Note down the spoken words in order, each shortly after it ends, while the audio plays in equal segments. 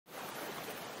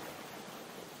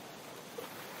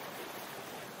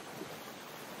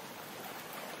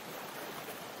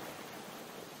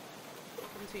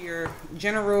to your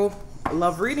general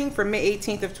love reading for May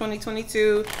 18th of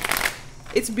 2022.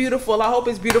 It's beautiful. I hope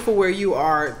it's beautiful where you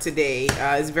are today.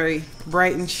 It's very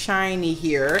bright and shiny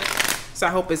here. So I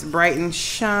hope it's bright and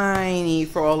shiny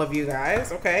for all of you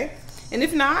guys, okay? And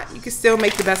if not, you can still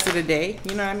make the best of the day.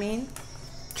 You know what I mean?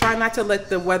 Try not to let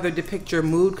the weather depict your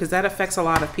mood because that affects a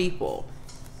lot of people.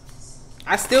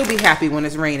 I still be happy when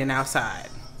it's raining outside.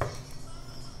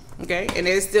 Okay, and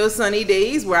there's still sunny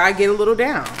days where I get a little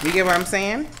down. You get what I'm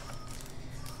saying?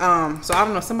 So I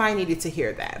don't know, somebody needed to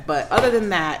hear that. But other than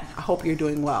that, I hope you're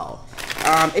doing well.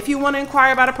 If you want to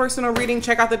inquire about a personal reading,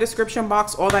 check out the description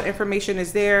box. All that information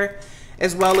is there,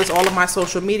 as well as all of my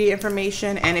social media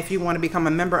information. And if you want to become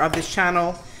a member of this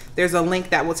channel, there's a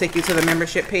link that will take you to the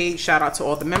membership page. Shout out to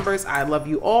all the members. I love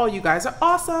you all. You guys are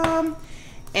awesome.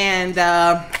 And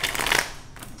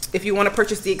if you want to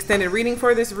purchase the extended reading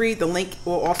for this read, the link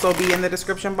will also be in the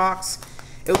description box.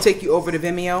 It'll take you over to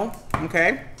Vimeo,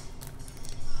 okay?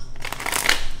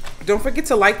 Don't forget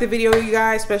to like the video, you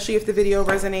guys, especially if the video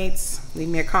resonates. Leave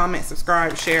me a comment,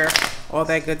 subscribe, share, all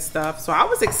that good stuff. So I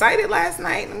was excited last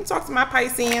night. Let me talk to my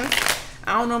Pisceans.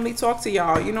 I don't normally talk to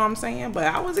y'all, you know what I'm saying? But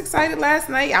I was excited last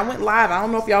night. I went live. I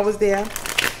don't know if y'all was there.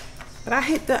 But I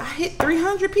hit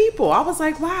 300 people. I was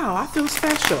like, wow, I feel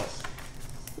special.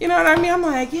 You know what I mean? I'm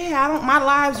like, yeah, my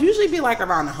lives usually be like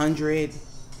around 100.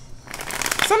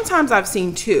 Sometimes I've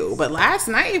seen 2, but last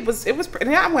night it was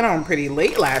pretty, I went on pretty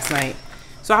late last night.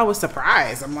 So I was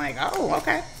surprised. I'm like, oh,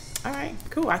 okay. All right,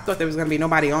 cool. I thought there was going to be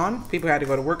nobody on. People had to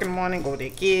go to work in the morning, go with their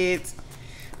kids.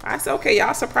 I said, okay,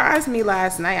 y'all surprised me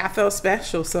last night. I felt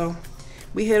special. So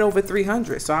we hit over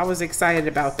 300. So I was excited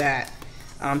about that.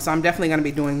 So I'm definitely going to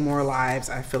be doing more lives.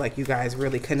 I feel like you guys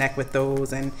really connect with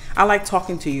those, and I like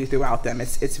talking to you throughout them.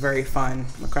 It's very fun,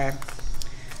 okay?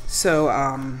 So,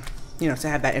 you know, to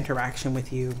have that interaction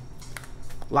with you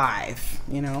live,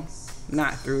 you know,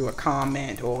 not through a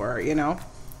comment or, you know,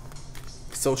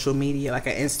 social media like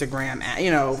an Instagram, you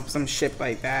know, some shit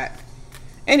like that.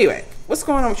 Anyway, what's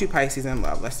going on with you Pisces in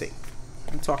love? Let's see.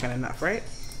 I'm talking enough, right?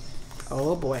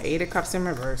 Oh boy, 8 of Cups in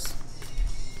reverse.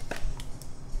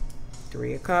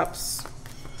 3 of Cups.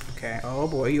 Okay. Oh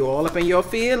boy, you all up in your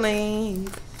feelings.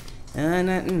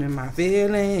 Nothing in my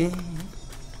feelings.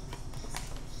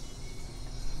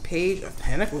 Page of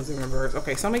Pentacles in reverse.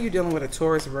 Okay, some of you dealing with a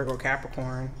Taurus, Virgo,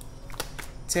 Capricorn.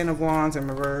 10 of Wands in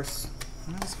reverse.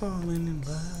 I was falling in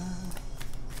love.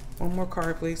 One more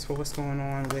card, please, for what's going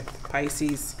on with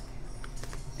Pisces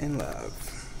in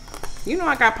love. You know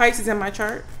I got Pisces in my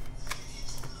chart.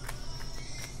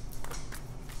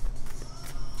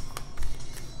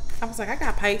 I was like, I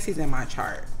got Pisces in my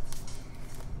chart.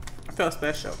 I felt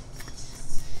special.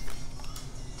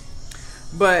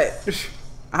 But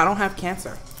I don't have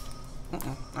Cancer. I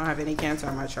don't have any Cancer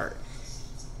in my chart.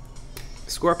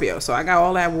 Scorpio. So I got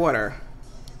all that water.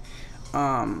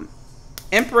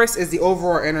 Empress is the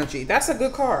overall energy. That's a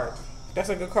good card. That's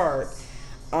a good card.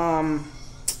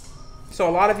 So a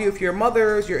lot of you, if you're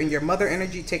mothers, you're in your mother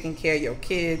energy, taking care of your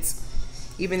kids.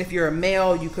 Even if you're a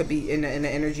male, you could be in the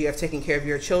energy of taking care of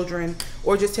your children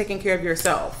or just taking care of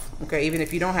yourself. Okay, even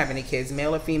if you don't have any kids,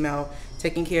 male or female,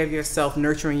 taking care of yourself,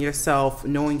 nurturing yourself,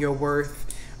 knowing your worth.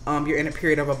 You're in a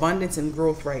period of abundance and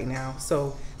growth right now.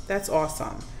 So that's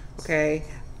awesome. Okay,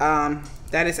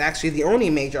 that is actually the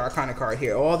only major arcana card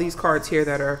here. All these cards here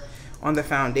that are on the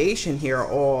foundation here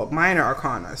are all minor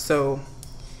arcana. So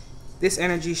this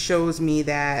energy shows me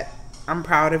that I'm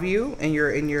proud of you and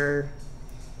you're in your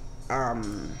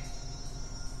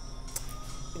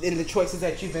in the choices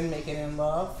that you've been making in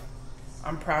love.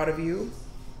 I'm proud of you.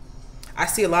 I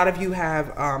see a lot of you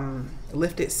have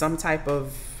lifted some type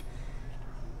of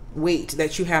weight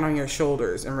that you had on your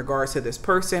shoulders in regards to this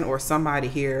person or somebody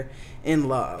here in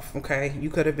love. Okay, you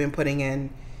could have been putting in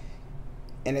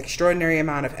an extraordinary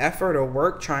amount of effort or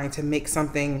work trying to make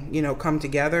something, you know, come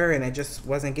together, and it just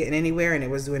wasn't getting anywhere, and it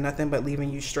was doing nothing but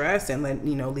leaving you stressed and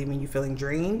leaving you feeling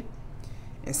drained.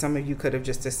 And some of you could have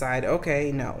just decided,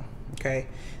 okay, no. Okay.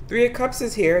 3 of Cups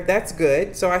is here. That's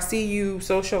good. So I see you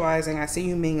socializing. I see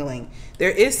you mingling.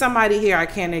 There is somebody here I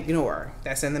can't ignore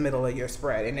that's in the middle of your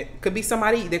spread. And it could be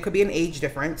somebody, there could be an age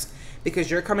difference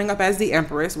because you're coming up as the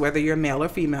Empress, whether you're male or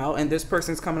female, and this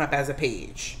person's coming up as a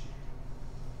page.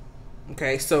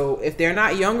 Okay. So if they're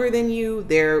not younger than you,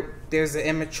 there's an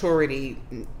immaturity.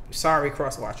 Sorry,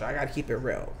 cross-watcher. I got to keep it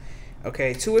real.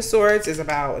 Okay, 2 of Swords is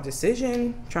about a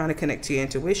decision, trying to connect to your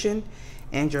intuition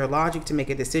and your logic to make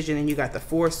a decision. And you got the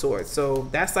 4 of Swords. So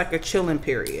that's like a chilling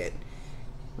period.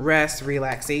 Rest,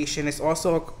 relaxation. It's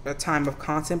also a time of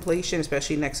contemplation,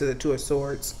 especially next to the 2 of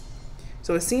Swords.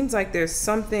 So it seems like there's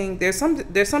some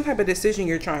type of decision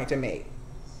you're trying to make.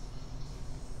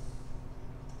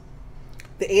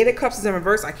 The Eight of Cups is in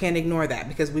reverse. I can't ignore that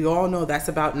because we all know that's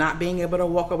about not being able to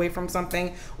walk away from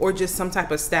something or just some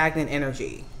type of stagnant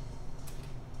energy.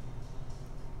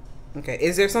 Okay,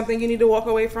 is there something you need to walk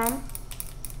away from?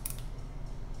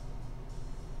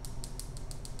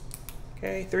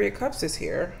 Okay, Three of Cups is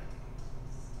here.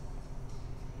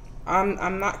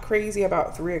 I'm not crazy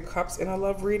about Three of Cups in a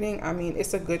love reading. I mean,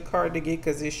 it's a good card to get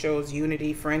because it shows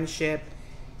unity, friendship,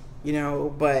 you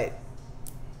know, but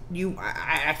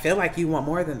I feel like you want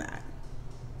more than that.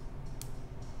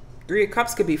 Three of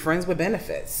Cups could be friends with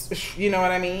benefits. You know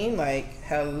what I mean? Like,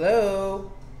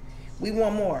 hello, we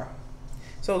want more.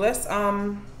 So let's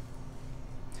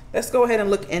go ahead and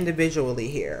look individually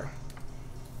here.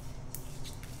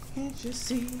 Can't you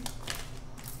see?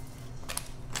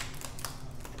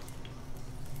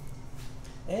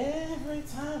 Every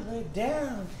time we're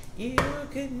down, you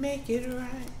can make it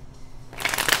right.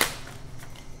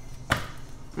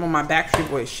 I'm on my Backstreet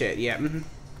Boys shit. Yeah.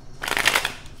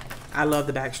 I love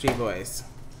the Backstreet Boys.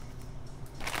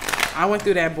 I went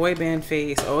through that boy band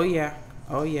phase. Oh yeah.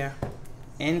 Oh yeah.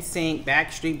 NSYNC,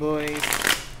 Backstreet Boys.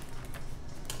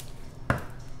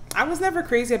 I was never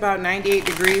crazy about 98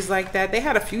 Degrees like that. They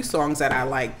had a few songs that I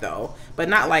liked though, but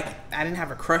not like I didn't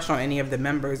have a crush on any of the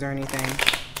members or anything.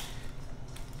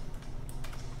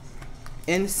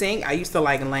 NSYNC, I used to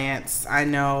like Lance. I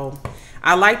know.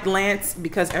 I liked Lance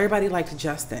because everybody liked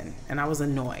Justin and I was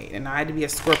annoyed and I had to be a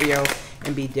Scorpio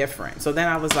and be different. So then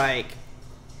I was like,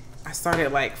 I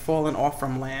started like falling off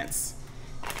from Lance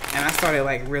and I started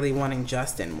like really wanting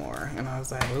Justin more. And I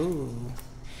was like, ooh,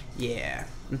 yeah.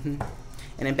 And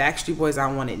then Backstreet Boys,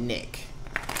 I wanted Nick.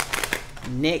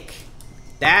 Nick,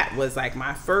 that was like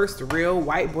my first real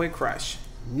white boy crush.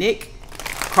 Nick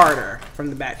Carter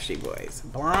from the Backstreet Boys.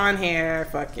 Blonde hair,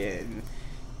 fucking...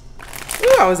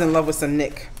 Ooh, I was in love with some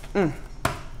Nick.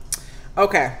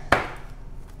 Okay.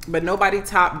 But nobody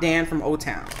topped Dan from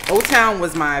O-Town. O-Town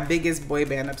was my biggest boy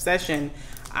band obsession.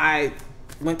 I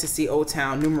went to see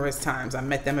O-Town numerous times. I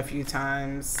met them a few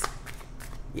times.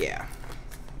 Yeah.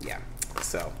 Yeah.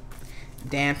 So,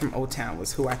 Dan from O-Town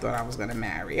was who I thought I was going to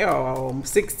marry. Oh,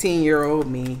 16-year-old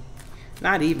me.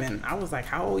 Not even. I was like,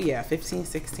 how old? Yeah, 15,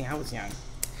 16. I was young.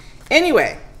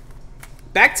 Anyway,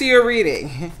 back to your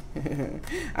reading.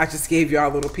 I just gave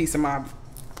y'all a little piece of my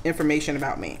information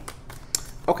about me.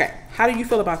 Okay, how do you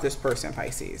feel about this person,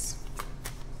 Pisces?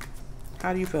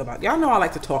 How do you feel about... Y'all know I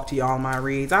like to talk to y'all in my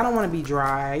reads. I don't want to be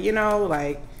dry, you know,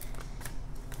 like...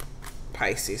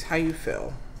 Pisces, how you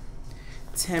feel?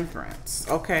 Temperance.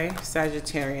 Okay,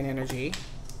 Sagittarian energy.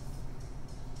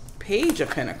 Page of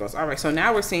Pentacles. All right, so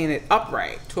now we're seeing it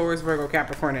upright. Taurus, Virgo,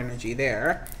 Capricorn energy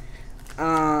there.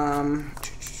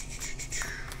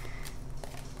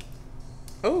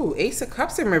 Oh, Ace of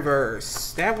Cups in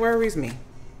reverse. That worries me.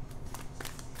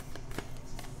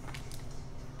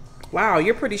 Wow,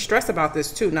 you're pretty stressed about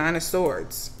this too. Nine of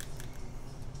Swords.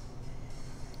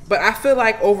 But I feel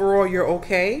like overall you're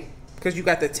okay because you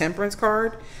got the Temperance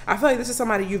card. I feel like this is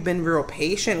somebody you've been real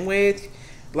patient with.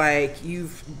 Like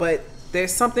but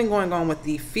there's something going on with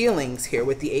the feelings here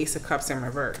with the Ace of Cups in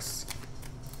reverse.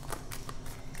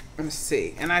 Let's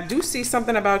see. And I do see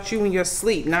something about you in your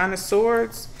sleep. Nine of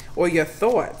Swords or your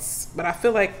thoughts. But I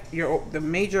feel like the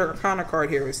major arcana card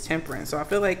here is Temperance. So I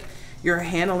feel like you're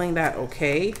handling that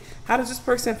okay. How does this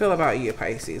person feel about you,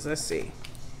 Pisces? Let's see.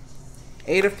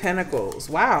 Eight of Pentacles.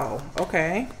 Wow.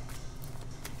 Okay.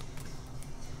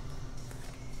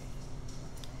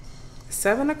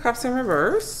 Seven of Cups in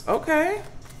reverse. Okay.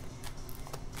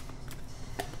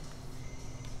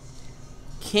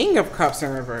 King of Cups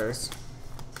in reverse.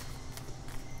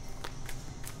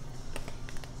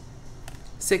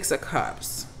 Six of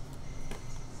Cups.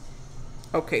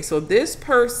 Okay, so this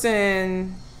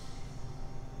person...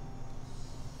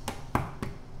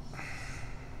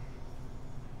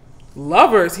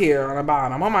 Lovers here on the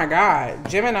bottom. Oh my God.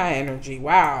 Gemini energy.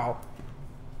 Wow.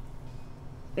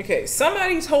 Okay,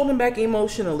 somebody's holding back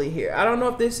emotionally here. I don't know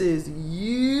if this is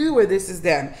you or this is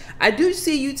them. I do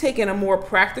see you taking a more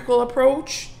practical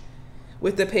approach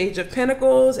with the Page of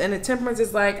Pentacles, and the Temperance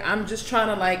is like, I'm just trying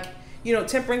to like, you know,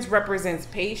 Temperance represents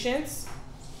patience.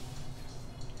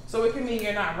 So it can mean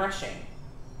you're not rushing.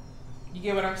 You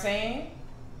get what I'm saying?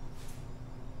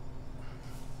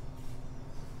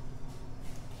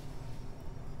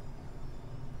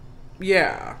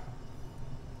 Yeah.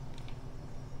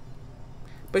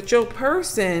 But your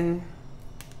person,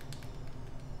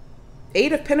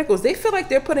 Eight of Pentacles, they feel like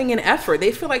they're putting in effort.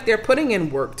 They feel like they're putting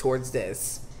in work towards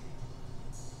this.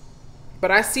 But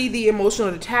I see the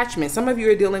emotional detachment. Some of you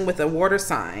are dealing with a water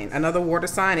sign, another water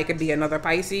sign. It could be another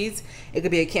Pisces. It could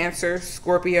be a Cancer,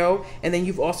 Scorpio. And then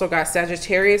you've also got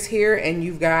Sagittarius here, and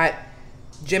you've got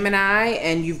Gemini,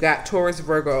 and you've got Taurus,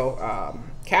 Virgo,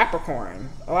 Capricorn.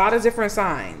 A lot of different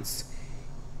signs.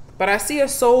 But I see a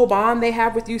soul bond they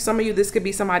have with you. Some of you, this could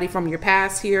be somebody from your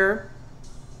past here.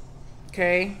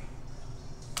 Okay.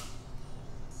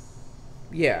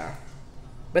 Yeah.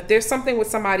 But there's something with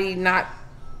somebody not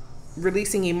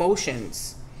releasing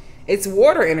emotions. It's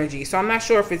water energy, so I'm not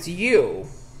sure if it's you.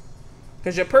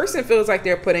 Because your person feels like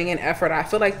they're putting in effort. I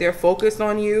feel like they're focused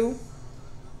on you.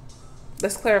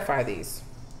 Let's clarify these.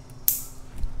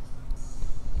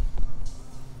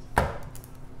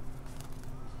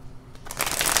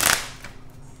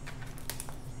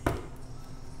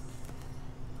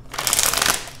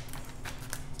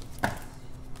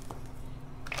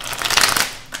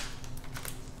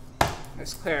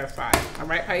 Let's clarify. All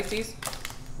right, Pisces.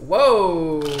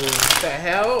 Whoa, what the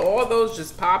hell? All those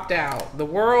just popped out. The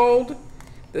World,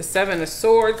 the Seven of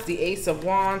Swords, the Ace of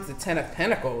Wands, the Ten of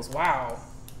Pentacles. Wow.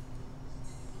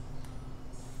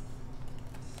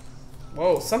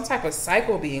 Whoa, some type of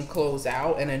cycle being closed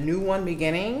out and a new one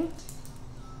beginning.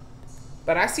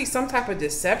 But I see some type of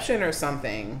deception or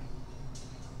something.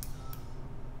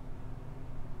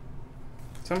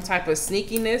 Some type of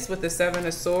sneakiness with the Seven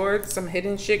of Swords. Some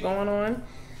hidden shit going on.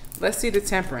 Let's see the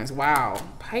Temperance. Wow.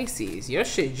 Pisces, your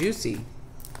shit juicy.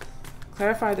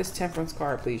 Clarify this Temperance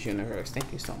card, please, universe.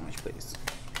 Thank you so much, please.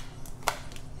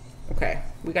 Okay.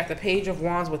 We got the Page of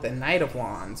Wands with the Knight of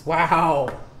Wands.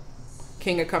 Wow.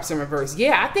 King of Cups in reverse.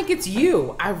 Yeah, I think it's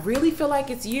you. I really feel like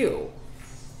it's you.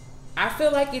 I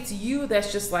feel like it's you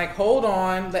that's just like, hold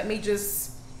on. Let me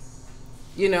just,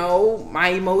 you know, my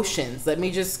emotions. Let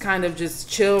me just kind of just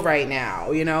chill right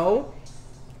now, you know?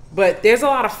 But there's a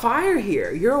lot of fire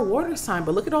here. You're a water sign,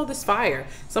 but look at all this fire.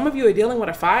 Some of you are dealing with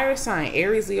a fire sign,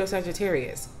 Aries, Leo,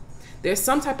 Sagittarius. There's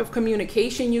some type of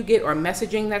communication you get or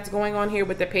messaging that's going on here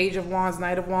with the Page of Wands,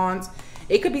 Knight of Wands.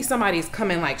 It could be somebody's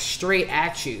coming like straight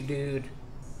at you, dude.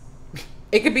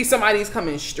 It could be somebody's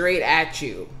coming straight at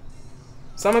you.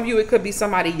 Some of you, it could be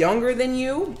somebody younger than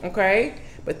you, okay?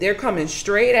 But they're coming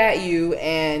straight at you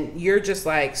and you're just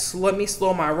like, let me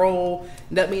slow my roll.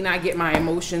 Let me not get my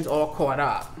emotions all caught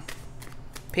up.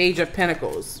 Page of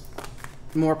Pentacles,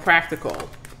 more practical.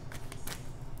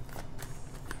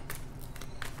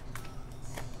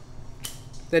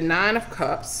 The Nine of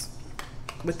Cups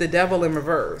with the Devil in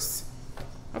reverse.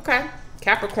 Okay,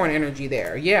 Capricorn energy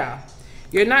there, yeah.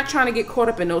 You're not trying to get caught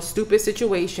up in no stupid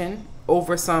situation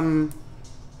over some,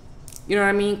 you know what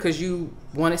I mean? Because you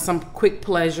wanted some quick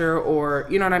pleasure or,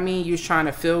 you know what I mean? You're trying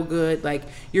to feel good. Like,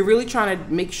 you're really trying to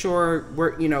make sure,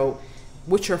 you know,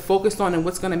 what you're focused on and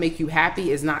what's going to make you happy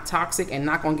is not toxic and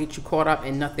not going to get you caught up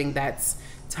in nothing that's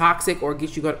toxic or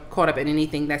get you caught up in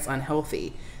anything that's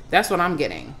unhealthy. That's what I'm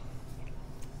getting.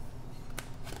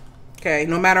 Okay,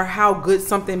 no matter how good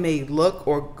something may look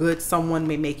or good someone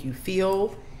may make you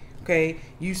feel, okay,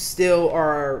 you still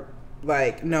are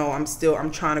like, no, I'm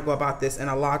trying to go about this in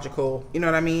a logical, you know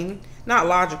what I mean? Not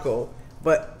logical,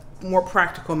 but more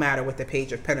practical matter with the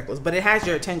Page of Pentacles. But it has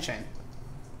your attention.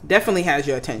 Definitely has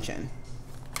your attention.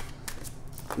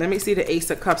 Let me see the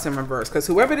Ace of Cups in reverse. Because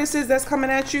whoever this is that's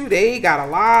coming at you, they got a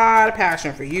lot of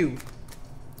passion for you.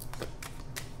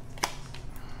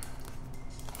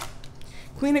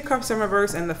 Queen of Cups in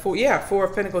reverse and the Four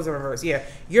of Pentacles in reverse. Yeah,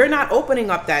 you're not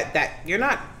opening up you're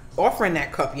not offering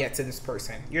that cup yet to this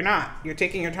person. You're not. You're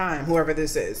taking your time, whoever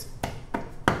this is.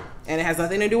 And it has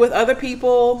nothing to do with other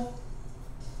people.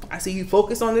 I see you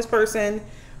focus on this person,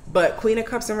 but Queen of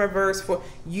Cups in reverse, for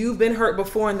you've been hurt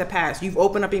before in the past. You've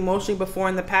opened up emotionally before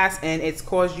in the past, and it's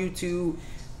caused you to,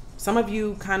 some of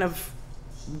you kind of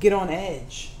get on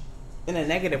edge in a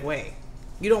negative way.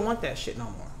 You don't want that shit no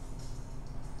more.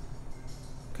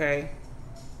 Okay?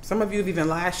 Some of you have even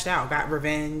lashed out, got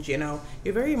revenge, you know.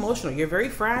 You're very emotional. You're very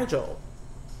fragile.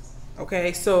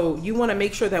 Okay? So you want to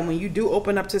make sure that when you do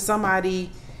open up to somebody,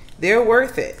 they're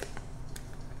worth it.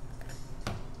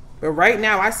 But right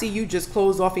now, I see you just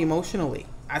closed off emotionally.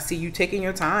 I see you taking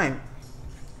your time.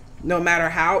 No matter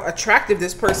how attractive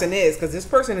this person is, because this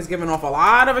person is giving off a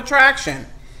lot of attraction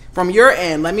from your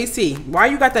end. Let me see. Why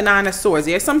you got the Nine of Swords?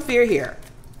 There's some fear here.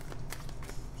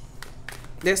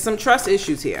 There's some trust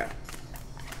issues here.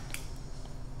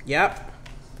 Yep.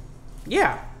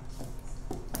 Yeah.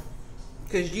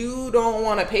 Because you don't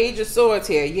want a Page of Swords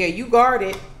here. Yeah, you guard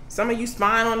it. Some of you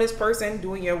spying on this person,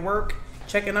 doing your work,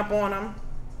 checking up on them.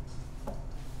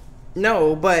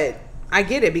 No, but I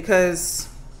get it because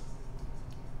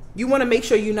you want to make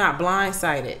sure you're not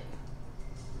blindsided.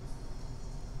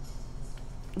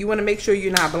 You want to make sure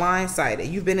you're not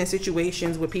blindsided. You've been in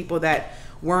situations with people that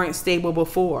weren't stable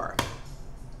before.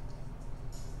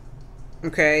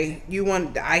 Okay,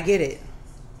 I get it.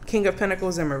 King of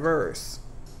Pentacles in reverse.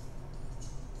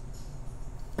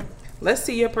 Let's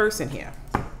see your person here.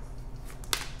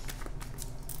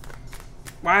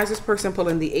 Why is this person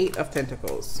pulling the 8 of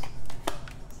Pentacles?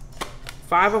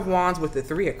 5 of Wands with the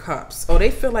 3 of Cups. Oh,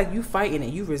 they feel like you fighting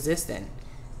and you resisting.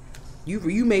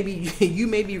 You may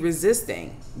be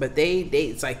resisting, but they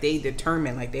it's like they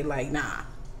determined, like they like, nah.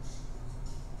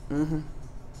 To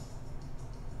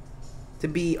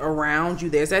be around you.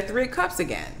 There's that 3 of Cups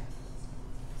again.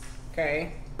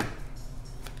 Okay.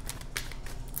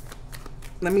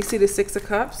 Let me see the 6 of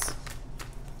Cups.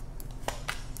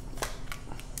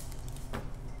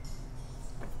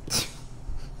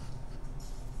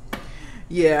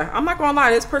 Yeah, I'm not gonna lie.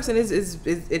 This person is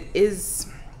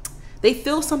they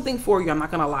feel something for you. I'm not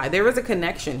gonna lie. There is a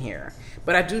connection here,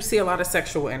 but I do see a lot of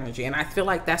sexual energy, and I feel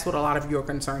like that's what a lot of you are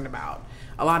concerned about.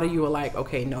 A lot of you are like,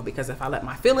 okay, no, because if I let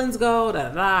my feelings go,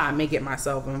 I may get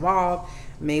myself involved,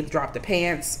 may drop the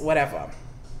pants, whatever.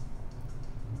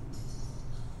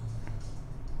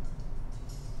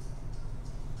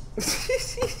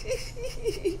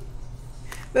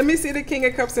 Let me see the King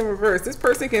of Cups in reverse. This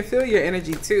person can feel your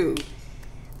energy too.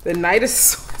 The Knight of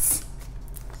Swords.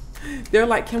 They're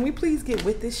like, can we please get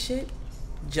with this shit?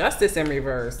 Justice in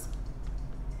reverse.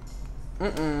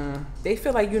 They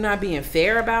feel like you're not being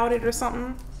fair about it or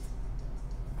something.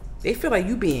 They feel like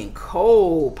you being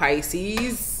cold,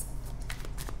 Pisces.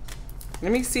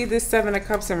 Let me see this 7 of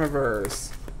Cups in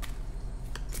reverse.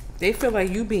 They feel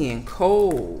like you being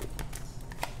cold.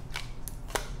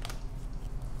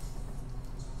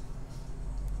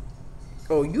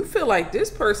 Oh, you feel like this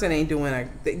person ain't doing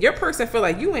your person feel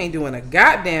like you ain't doing a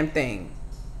goddamn thing.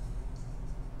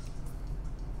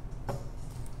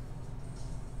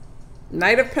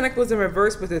 Knight of Pentacles in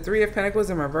reverse with the 3 of Pentacles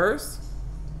in reverse.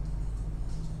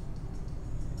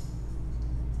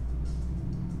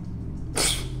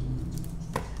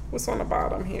 What's on the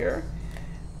bottom here?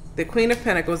 The Queen of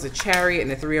Pentacles, the Chariot,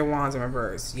 and the 3 of Wands in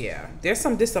reverse. Yeah, there's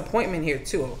some disappointment here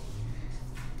too.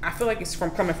 I feel like it's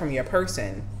coming from your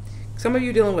person. Some of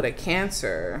you dealing with a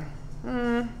Cancer.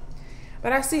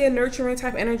 But I see a nurturing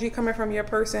type energy coming from your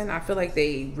person. I feel like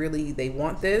they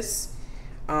want this.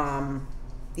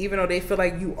 Even though they feel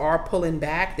like you are pulling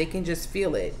back, they can just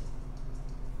feel it.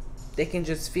 They can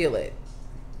just feel it.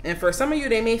 And for some of you,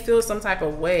 they may feel some type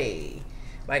of way.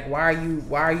 Like, why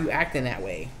are you acting that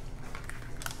way?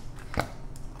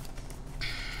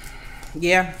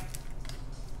 Yeah.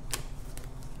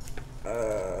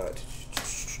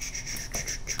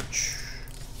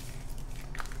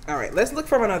 All right, let's look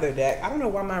from another deck. I don't know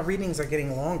why my readings are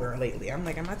getting longer lately. I'm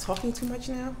like, am I talking too much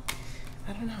now?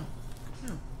 I don't know.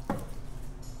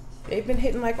 They've been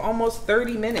hitting like almost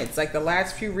 30 minutes. Like the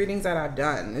last few readings that I've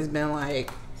done, it's been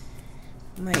like,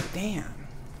 I'm like, damn.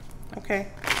 Okay.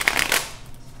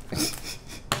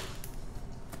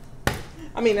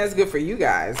 I mean, that's good for you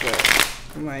guys, but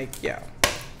I'm like, yo.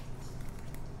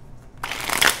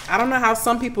 I don't know how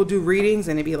some people do readings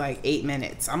and it'd be like 8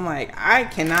 minutes. I'm like, I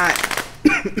cannot.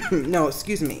 No,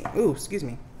 excuse me. Ooh, excuse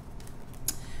me.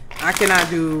 I cannot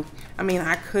do, I mean,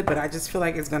 I could, but I just feel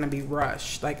like it's going to be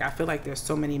rushed. Like, I feel like there's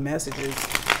so many messages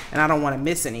and I don't want to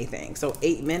miss anything. So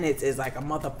 8 minutes is like a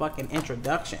motherfucking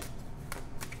introduction.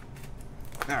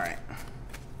 All right.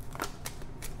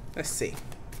 Let's see.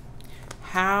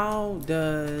 How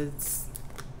does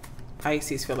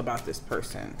Pisces feel about this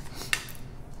person?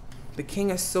 The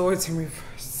King of Swords in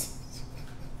reverse.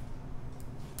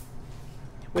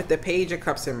 With the Page of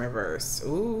Cups in reverse.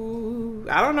 Ooh,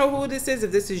 I don't know who this is,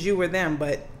 if this is you or them,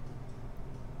 but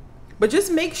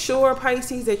just make sure,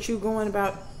 Pisces, that you're going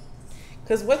about,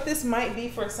 because what this might be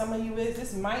for some of you is,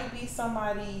 this might be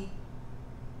somebody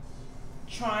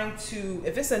trying to,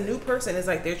 if it's a new person, it's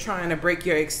like they're trying to break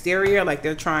your exterior, like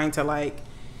they're trying to like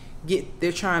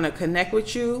they're trying to connect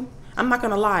with you. I'm not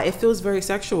gonna lie, it feels very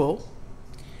sexual.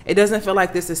 It doesn't feel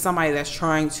like this is somebody that's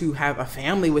trying to have a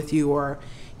family with you or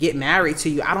get married to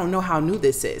you. I don't know how new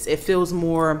this is. It feels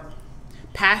more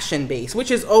passion based,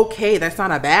 which is okay. That's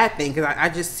not a bad thing, because I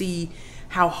just see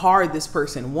how hard this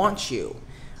person wants you.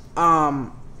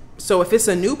 So if it's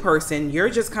a new person,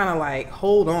 you're just kind of like,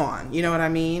 hold on, you know what I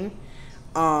mean?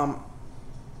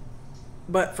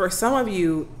 But for some of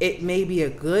you, it may be a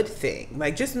good thing.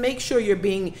 Like, just make sure you're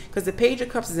being, because the Page of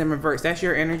Cups is in reverse. That's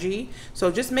your energy.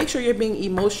 So just make sure you're being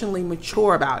emotionally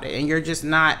mature about it. And you're just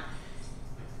not,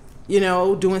 you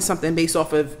know, doing something based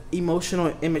off of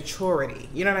emotional immaturity.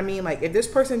 You know what I mean? Like, if this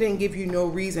person didn't give you no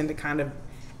reason to kind of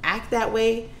act that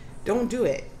way, don't do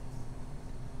it.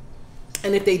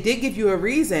 And if they did give you a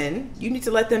reason, you need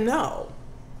to let them know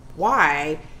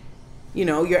why, you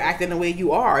know, you're acting the way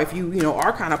you are, if you know,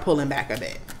 are kind of pulling back a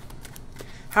bit.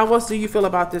 How else do you feel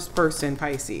about this person,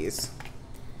 Pisces?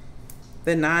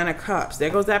 The 9 of Cups. There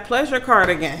goes that pleasure card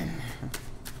again.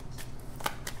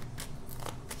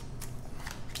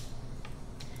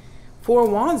 Four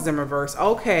of Wands in reverse.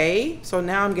 Okay, so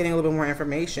now I'm getting a little bit more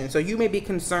information. So you may be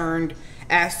concerned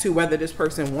as to whether this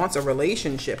person wants a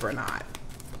relationship or not,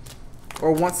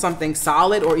 or wants something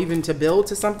solid, or even to build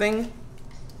to something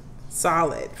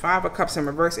solid. 5 of Cups in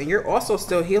reverse, and you're also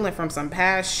still healing from some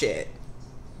past shit.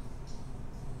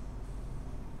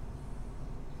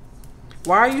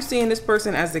 Why are you seeing this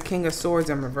person as the King of Swords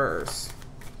in reverse?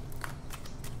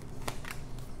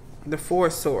 The 4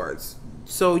 of Swords.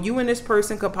 So you and this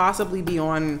person could possibly be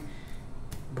on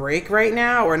break right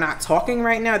now, or not talking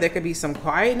right now. There could be some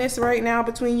quietness right now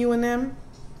between you and them.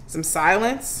 Some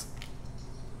silence.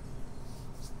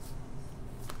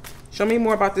 Show me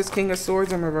more about this King of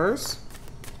Swords in reverse.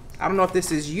 I don't know if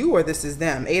this is you or this is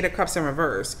them. 8 of Cups in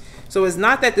reverse. So it's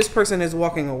not that this person is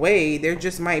walking away. There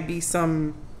just might be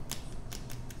some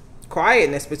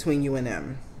quietness between you and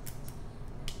them.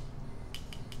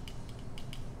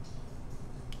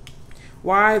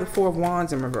 Why the 4 of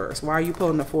Wands in reverse? Why are you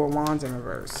pulling the 4 of Wands in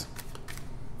reverse?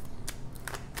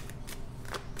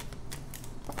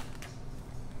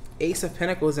 Ace of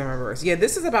Pentacles in reverse. Yeah,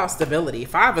 this is about stability.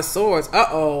 5 of Swords.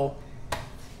 Uh-oh.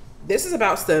 This is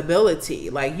about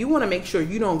stability. Like, you want to make sure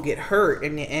you don't get hurt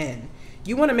in the end.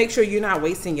 You want to make sure you're not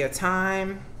wasting your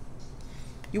time.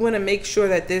 You want to make sure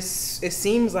that this, it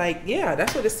seems like, yeah,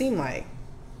 that's what it seemed like.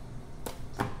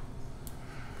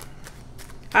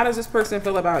 How does this person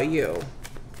feel about you?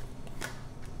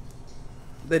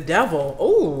 The Devil.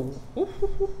 Ooh.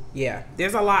 Yeah,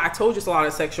 there's a lot. I told you it's a lot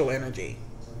of sexual energy.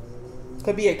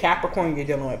 Could be a Capricorn you're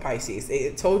dealing with, Pisces.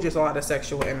 It told you it's a lot of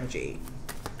sexual energy.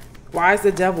 Why is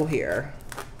the Devil here?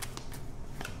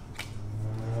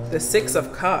 The 6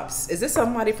 of Cups. Is this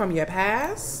somebody from your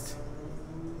past?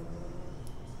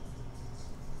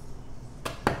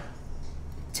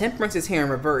 Temperance is here in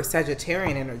reverse.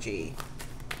 Sagittarian energy.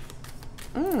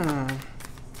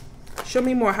 Show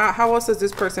me more. How else does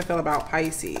this person feel about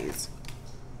Pisces?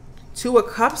 2 of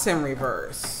Cups in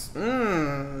reverse.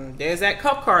 There's that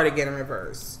Cup card again in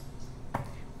reverse.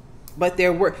 But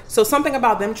so something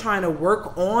about them trying to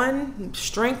work on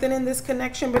strengthening this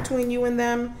connection between you and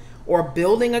them, or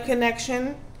building a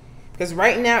connection. Because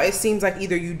right now it seems like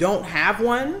either you don't have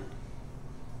one.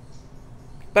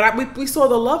 But we saw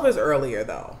the Lovers earlier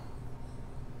though.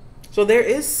 So there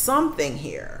is something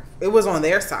here. It was on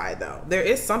their side though. There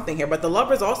is something here. But the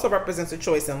Lovers also represents a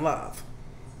choice in love.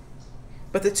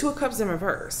 But the 2 of Cups in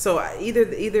reverse. So either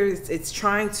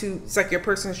it's like your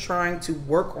person's trying to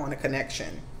work on a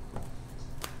connection.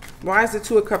 Why is the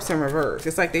 2 of Cups in reverse?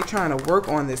 It's like they're trying to work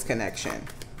on this connection.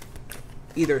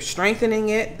 Either strengthening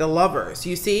it, the Lovers.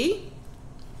 You see?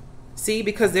 See,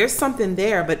 because there's something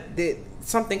there, but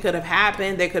something could have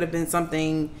happened. There could have been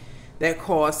something that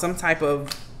caused some type of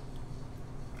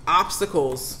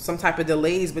obstacles, some type of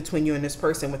delays between you and this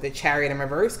person. With the Chariot in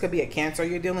reverse, could be a Cancer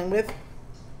you're dealing with.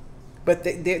 But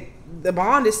the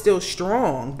bond is still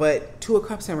strong, but 2 of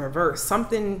Cups in reverse.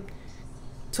 Something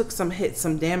took some hits,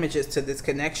 some damages to this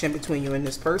connection between you and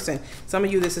this person. Some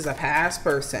of you, this is a past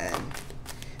person.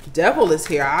 Devil is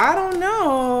here. I don't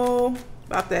know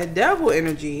about that Devil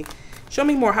energy. Show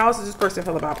me more. How does this person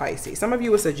feel about Pisces? Some of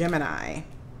you, it's a Gemini.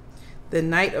 The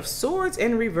Knight of Swords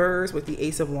in reverse with the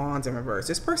Ace of Wands in reverse.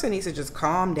 This person needs to just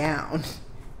calm down.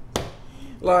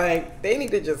 Like, they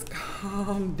need to just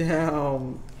calm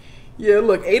down. Yeah,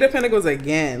 look, 8 of Pentacles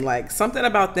again. Like, something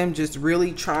about them just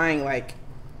really trying, like,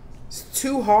 it's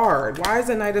too hard. Why is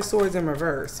the Knight of Swords in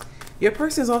reverse? Your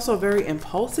person is also very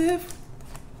impulsive.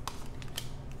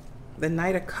 The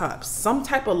Knight of Cups. Some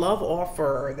type of love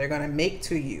offer they're going to make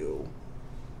to you.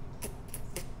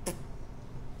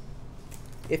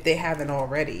 If they haven't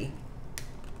already.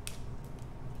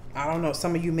 I don't know.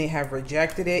 Some of you may have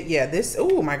rejected it. Yeah, this,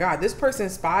 oh my God, this person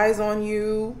spies on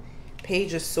you.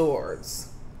 Page of Swords.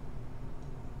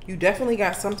 You definitely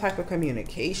got some type of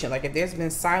communication. Like, if there's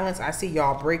been silence, I see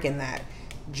y'all breaking that.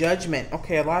 Judgment.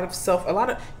 Okay,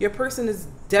 your person is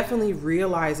definitely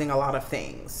realizing a lot of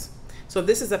things. So if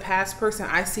this is a past person,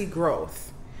 I see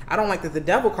growth. I don't like that the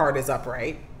Devil card is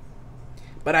upright,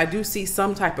 but I do see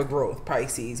some type of growth,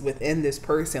 Pisces, within this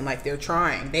person. Like, they're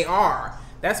trying. They are.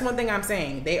 That's one thing I'm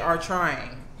saying. They are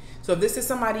trying. So if this is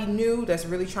somebody new that's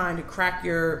really trying to crack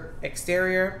your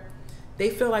exterior, they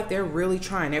feel like they're really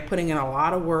trying. They're putting in a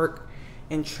lot of work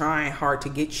and trying hard to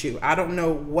get you. I don't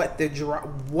know what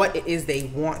it is they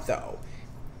want though.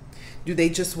 Do they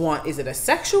just want, is it a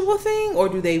sexual thing, or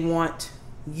do they want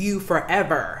you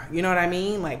forever? You know what I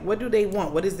mean? Like, what do they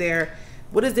want? What is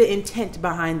the intent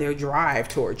behind their drive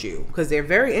towards you? Because they're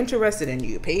very interested in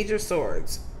you. Page of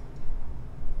Swords.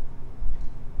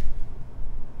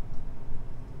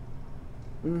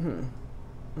 And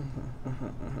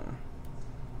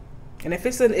if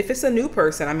it's a new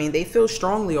person, I mean, they feel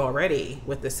strongly already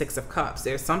with the Six of Cups.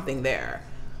 There's something there.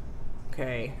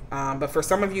 Okay. But for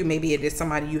some of you, maybe it is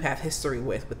somebody you have history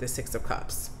with the Six of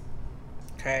Cups.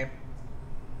 Okay.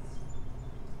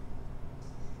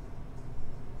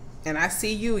 And I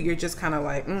see you're just kind of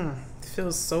like, it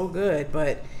feels so good,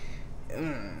 but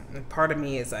part of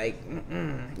me is like,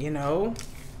 you know.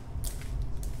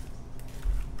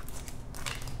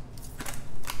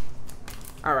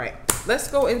 All right, let's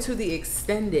go into the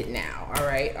extended now. All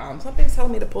right, something's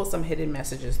telling me to pull some hidden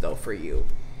messages though for you.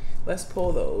 Let's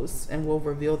pull those and we'll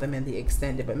reveal them in the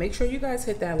extended. But make sure you guys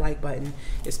hit that like button,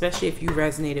 especially if you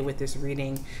resonated with this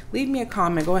reading. Leave me a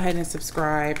comment. Go ahead and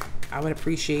subscribe. I would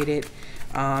appreciate it.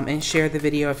 And share the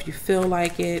video if you feel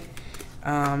like it.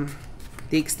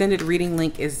 The extended reading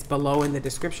link is below in the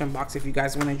description box if you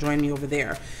guys want to join me over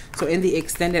there. So in the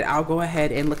extended, I'll go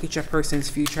ahead and look at your person's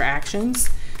future actions,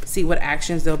 see what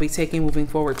actions they'll be taking moving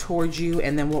forward towards you,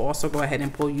 and then we'll also go ahead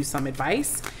and pull you some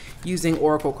advice using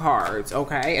oracle cards,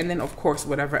 okay? And then of course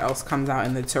whatever else comes out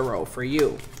in the tarot for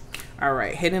you. All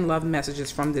right, hidden love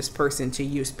messages from this person to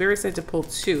you. Spirit said to pull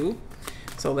 2,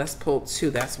 so let's pull 2.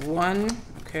 That's 1.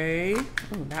 Okay.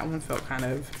 Ooh, that one felt kind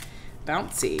of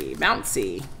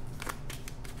bouncy.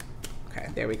 Okay,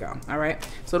 there we go. All right,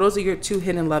 so those are your 2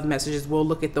 hidden love messages. We'll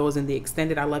look at those in the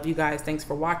extended. I love you guys. Thanks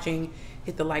for watching.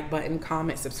 Hit the like button,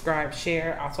 comment, subscribe,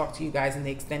 share. I'll talk to you guys in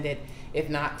the extended. If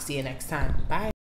not, see you next time. Bye.